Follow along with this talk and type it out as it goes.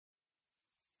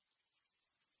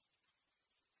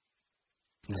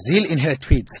Zille in her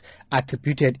tweets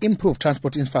attributed improved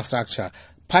transport infrastructure,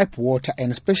 pipe water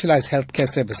and specialized healthcare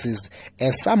services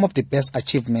as some of the best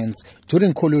achievements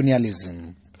during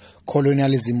colonialism.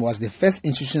 Colonialism was the first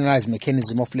institutionalized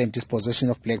mechanism of land dispossession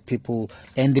of black people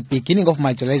and the beginning of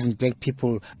marginalizing black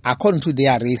people according to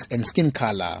their race and skin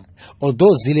color.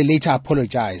 Although Zille later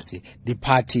apologized, the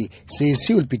party says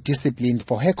she will be disciplined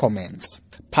for her comments.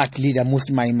 Party leader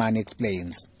Musi Maimane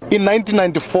explains. In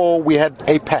 1994, we had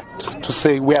a pact to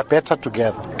say we are better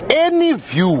together. Any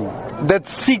view that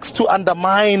seeks to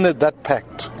undermine that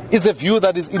pact is a view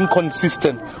that is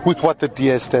inconsistent with what the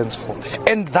DA stands for.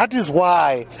 And that is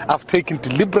why I've taken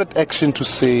deliberate action to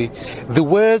say the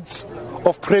words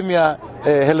of Premier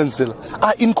Helen Zille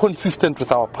are inconsistent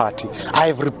with our party. I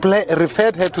have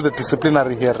referred her to the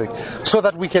disciplinary hearing so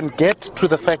that we can get to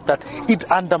the fact that it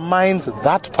undermines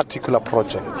that particular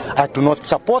project. I do not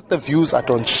support the views, I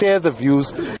don't share the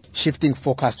views. Shifting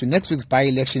focus to next week's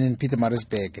by-election in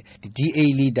Pietermaritzburg, the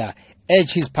DA leader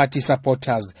urged his party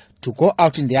supporters to go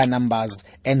out in their numbers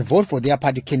and vote for their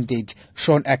party candidate,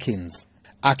 Shaun Atkins.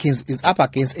 Atkins is up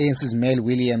against ANC's Mel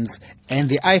Williams and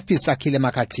the IFP's Sakile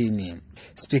Makhathini.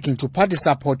 Speaking to party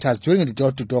supporters during the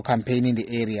door-to-door campaign in the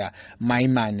area,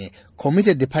 Maimane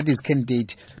committed the party's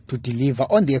candidate to deliver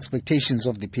on the expectations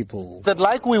of the people. That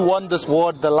like we won this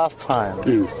ward the last time,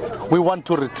 we want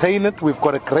to retain it. We've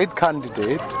got a great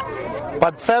candidate.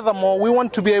 But furthermore, we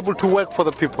want to be able to work for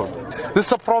the people. This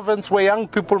is a province where young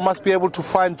people must be able to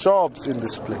find jobs in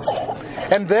this place.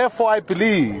 And therefore, I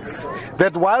believe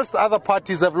that whilst other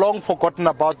parties have long forgotten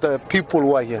about the people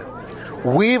who are here,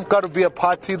 we've got to be a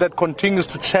party that continues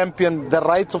to champion the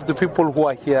rights of the people who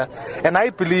are here. And I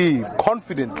believe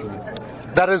confidently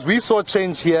that as we saw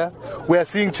change here, we are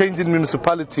seeing change in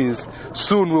municipalities.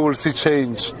 Soon we will see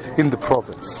change in the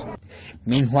province.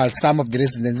 Meanwhile, some of the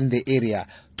residents in the area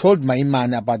told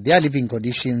Maimane about their living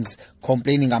conditions,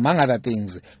 complaining among other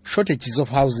things, shortages of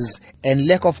houses and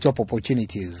lack of job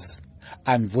opportunities.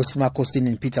 I'm Vosima Kosin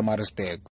in Pietermaritzburg.